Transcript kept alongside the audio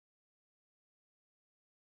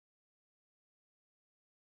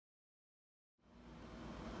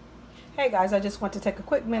Hey guys, I just want to take a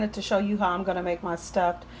quick minute to show you how I'm going to make my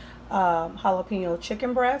stuffed jalapeno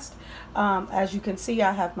chicken breast. As you can see,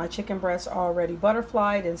 I have my chicken breast already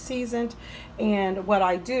butterflied and seasoned. And what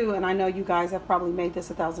I do, and I know you guys have probably made this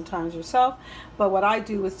 1,000 times yourself, but what I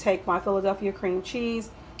do is take my Philadelphia cream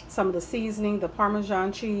cheese, some of the seasoning, the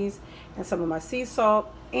Parmesan cheese, and some of my sea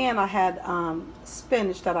salt. And I had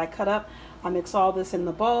spinach that I cut up. I mix all this in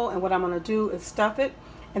the bowl, and what I'm going to do is stuff it.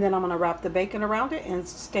 And then I'm going to wrap the bacon around it, and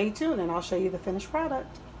stay tuned and I'll show you the finished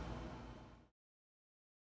product.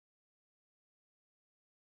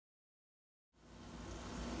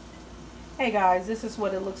 Hey guys, this is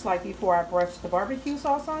what it looks like before I brush the barbecue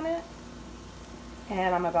sauce on it.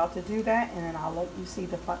 And I'm about to do that, and then I'll let you see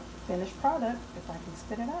the finished product if I can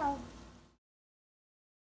spit it out.